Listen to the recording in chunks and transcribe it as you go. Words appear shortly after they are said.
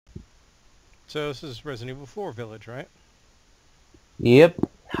So this is Resident Evil 4 Village, right? Yep.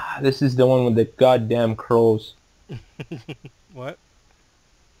 This is the one with the goddamn crows. What?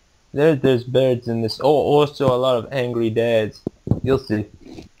 There's birds in this. Oh, also a lot of angry dads. You'll see.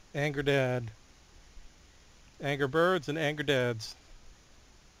 Anger Dad. Anger Birds and Anger Dads.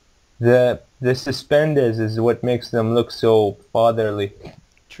 The suspenders is what makes them look so fatherly.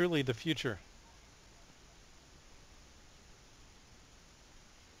 Truly the future.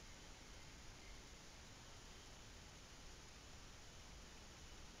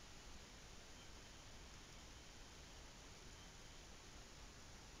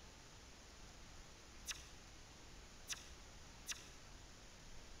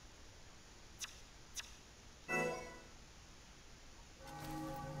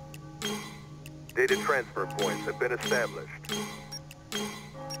 Data transfer points have been established.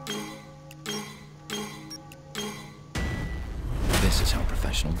 This is how a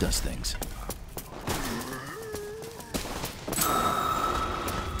professional does things.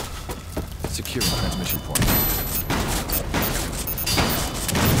 Securing transmission point.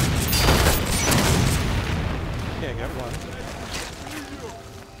 Yeah, I got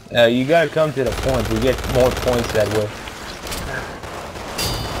one. You gotta come to the point. We get more points that way.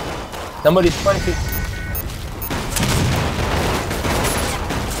 Somebody's punching.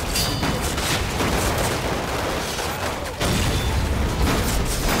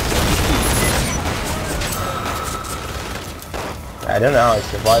 I don't know how I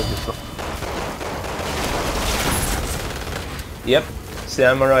survived this one. Yep,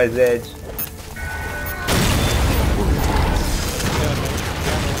 Samurai's Edge.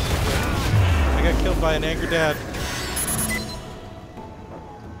 I got killed by an Anger Dad.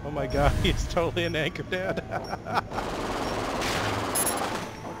 Oh my god, he's totally an Anger Dad.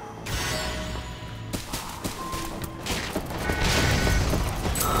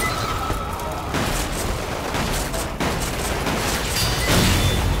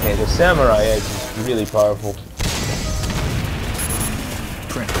 Okay, the Samurai Edge is really powerful.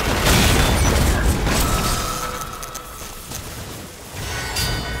 Print.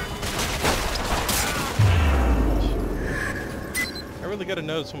 I really gotta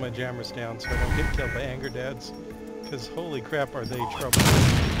notice when my jammer's down so I don't get killed by Anger Dads. Because holy crap are they trouble.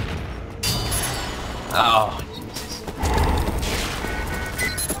 Oh, Jesus.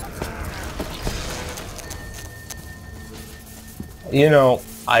 You know,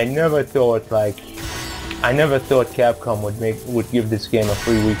 I never thought Capcom would give this game a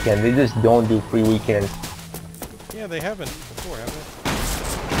free weekend. They just don't do free weekends. Yeah, they haven't before, have they?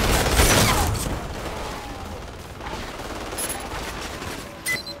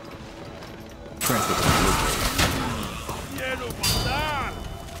 Transfer point located.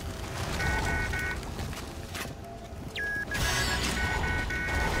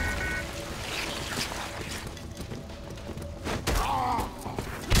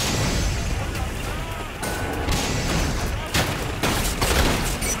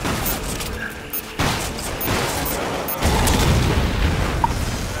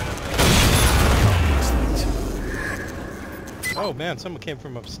 Oh man, someone came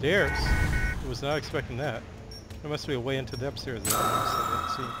from upstairs. I was not expecting that. There must be a way into the upstairs that I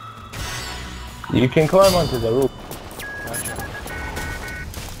didn't see. You can climb onto the roof. Gotcha.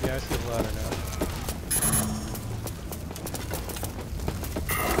 Yeah, I see the ladder now.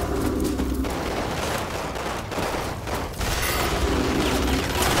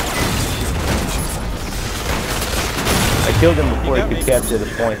 I killed him before he got could me. capture the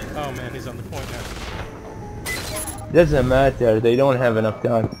point. Oh man, he's on the point now. Doesn't matter, they don't have enough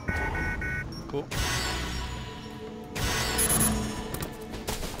time. Cool.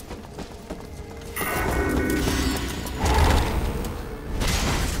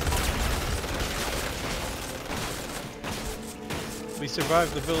 We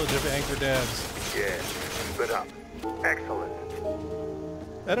survived the village of Anger Dads. Yeah, split up. Excellent.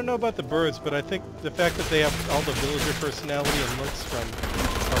 I don't know about the birds, but I think the fact that they have all the villager personality and looks from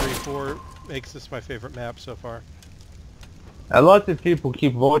RE4 makes this my favorite map so far. A lot of people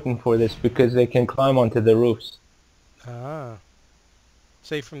keep voting for this because they can climb onto the roofs. Ah.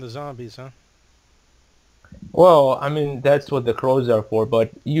 Safe from the zombies, huh? Well, I mean, that's what the crows are for,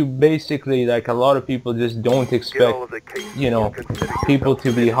 but you basically, like, a lot of people just don't Get all expect, of the cases you know, and consider people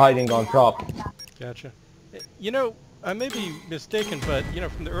yourself to be hiding on top. Gotcha. You know, I may be mistaken, but, you know,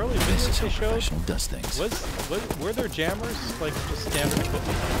 from the early This is videos how they a showed, professional does things. were there jammers, like just standard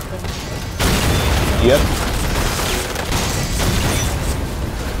equipment? Yep.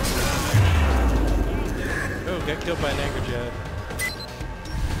 Oh, got killed by an Anger Jet.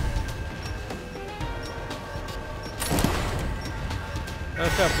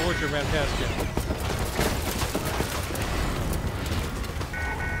 That's that Borgia ran past you.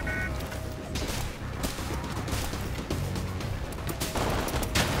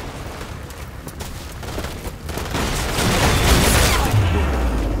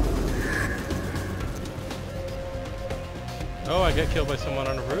 Oh, I got killed by someone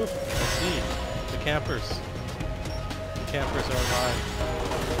on a roof. I see. The campers. The campers are alive.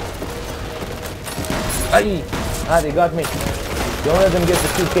 Aye! Ah, they got me. Don't let them get the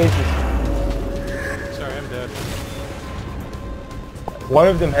suitcases. Sorry, I'm dead. One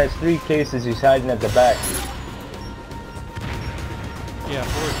of them has 3 cases, he's hiding at the back. Yeah,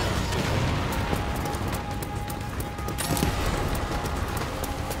 Borgia.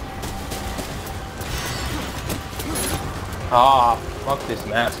 Ah, fuck this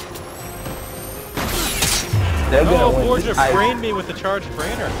map. They're gonna Oh, win. Borgia brained me with the charged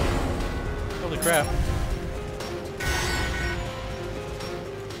brainer. Holy crap.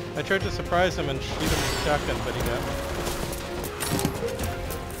 I tried to surprise him and shoot him with a shotgun, but he got me.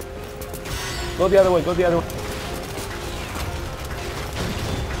 Go the other way, go the other way.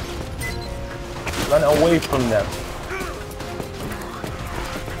 Run away from them.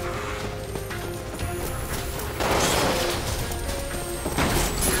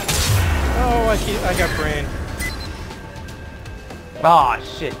 Oh, I got brained. Ah,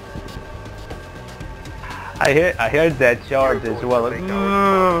 shit. I heard that charge as well.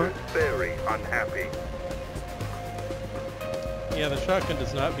 Very unhappy. Yeah, the shotgun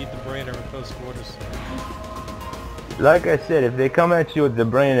does not beat the brainer in close quarters. Like I said, if they come at you with the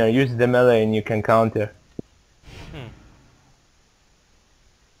brainer, use the melee and you can counter.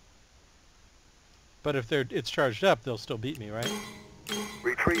 But if it's charged up, they'll still beat me, right?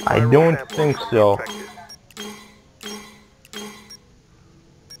 Retrieve I viral don't samples think from so. infected.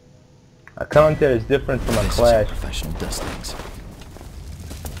 A counter is different from a This is how clash. professional does things.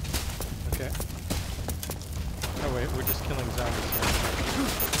 Okay. Oh wait, we're just killing zombies here.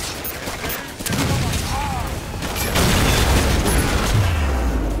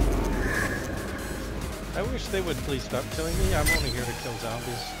 I wish they would please stop killing me. I'm only here to kill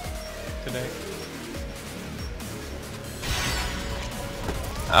zombies today.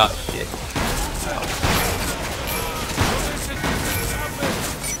 Oh shit.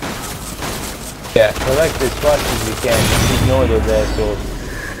 Yeah, collect as fast as we can. Just ignore those assholes.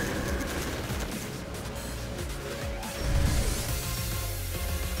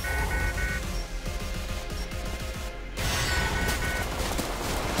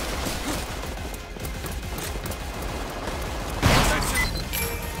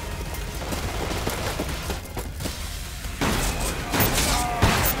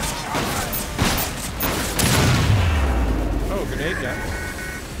 Oh, grenade gun.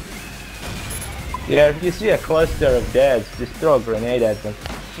 Yeah, if you see a cluster of dads, just throw a grenade at them.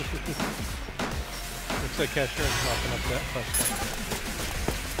 Looks like Cashier's popping up that cluster.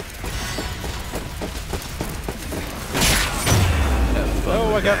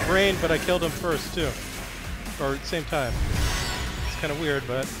 Oh, I got brained, but I killed him first too. Or at the same time. It's kind of weird,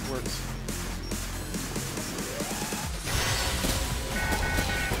 but it works.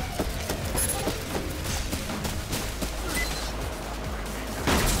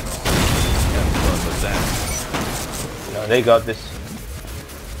 No, they got this.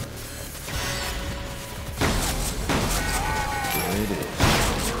 There it is.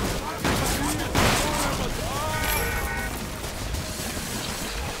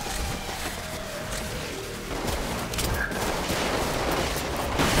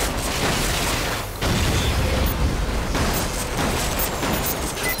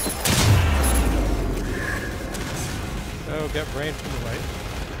 Oh, got brain from the right.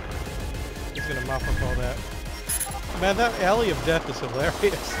 He's gonna mop up all that. Man, that alley of death is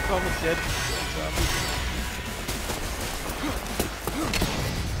hilarious. All the dead zombies.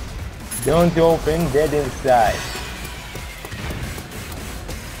 Don't open, dead inside.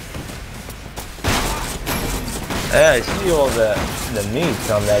 Yeah, I see all the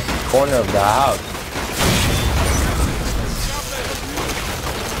meat on that corner of the house.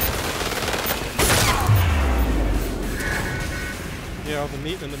 Yeah, all the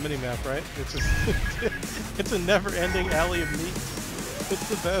meat in the minimap, right? It's a, it's a never-ending alley of meat. It's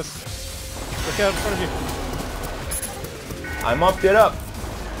the best. Look out in front of you. I mopped it up.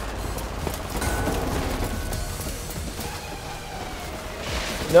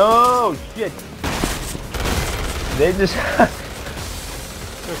 No, shit. They just...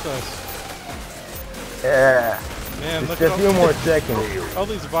 So close. Yeah. Man, look Just at a few more seconds. all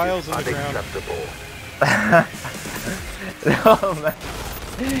these vials in the ground. Unacceptable. Oh man.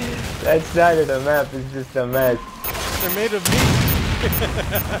 That side of the map is just a mess. They're made of meat. Oh,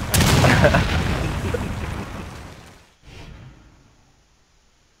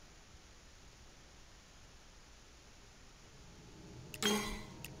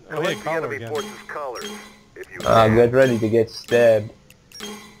 hey, Collect the caller enemy again. forces' collars. If you can. Get ready to get stabbed.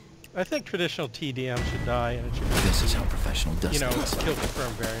 I think traditional TDM should die, and it should be, This is how professional does you know, things. kill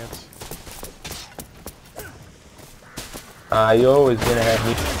confirmed variants. You're always gonna have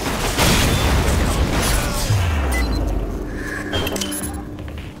me.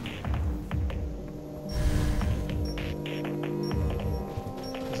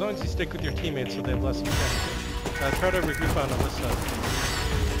 As long as you stick with your teammates so they have less effect. Try to regroup on Alyssa.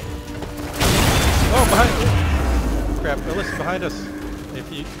 Oh, behind! Crap, Alyssa behind us.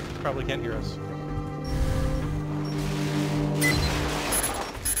 If you probably can't hear us.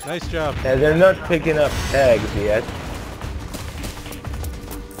 Nice job. Yeah, they're not picking up tags yet.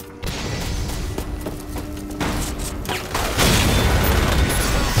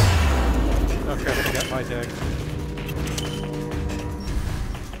 Oh crap, I got my tag.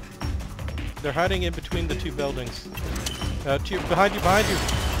 They're hiding in between the two buildings. Behind you, behind you!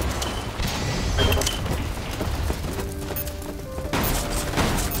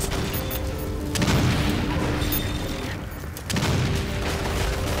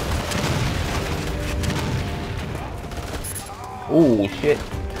 Ooh, shit.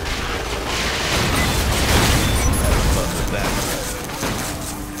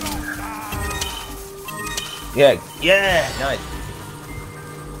 Yeah, nice.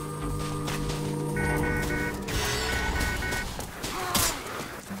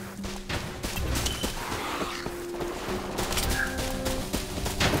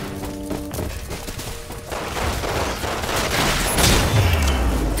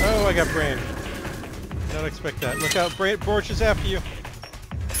 Oh, I got brain. Don't expect that. Look out, Borch is after you.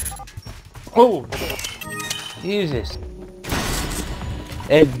 Oh, Jesus.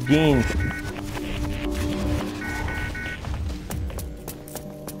 Ed Gein.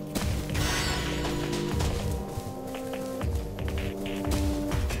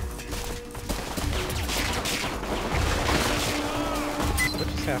 What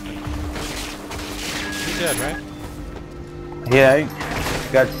just happened? You're dead, right? Yeah, I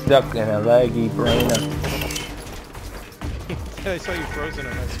got stuck in a laggy brain. I saw you frozen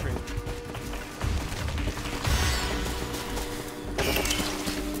on my screen.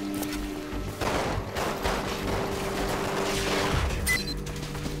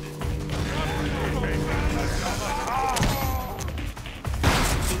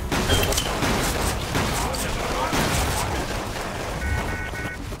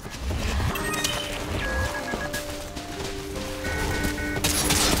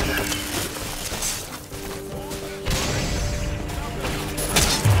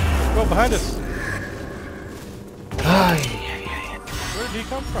 Go behind us! Where did he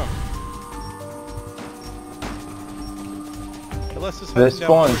come from? Unless it's The heading down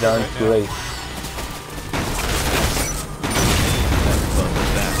spawns further aren't right now. great.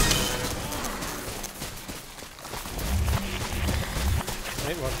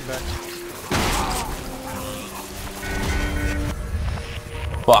 Hey, welcome back.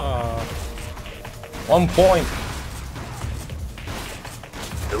 Fuck. 1 point.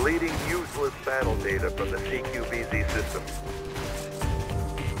 Deleting useless battle data from the CQBZ system.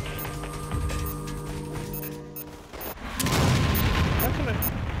 How can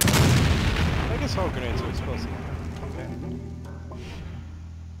I guess all grenades are explosive. Okay.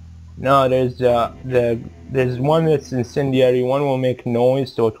 No, there's one that's incendiary. One will make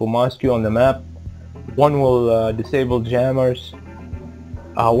noise, so it will mask you on the map. One will disable jammers.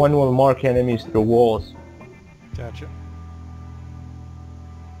 One will mark enemies through walls. Gotcha.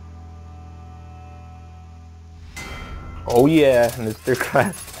 Oh yeah, Mr.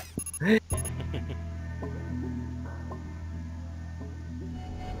 Kraft.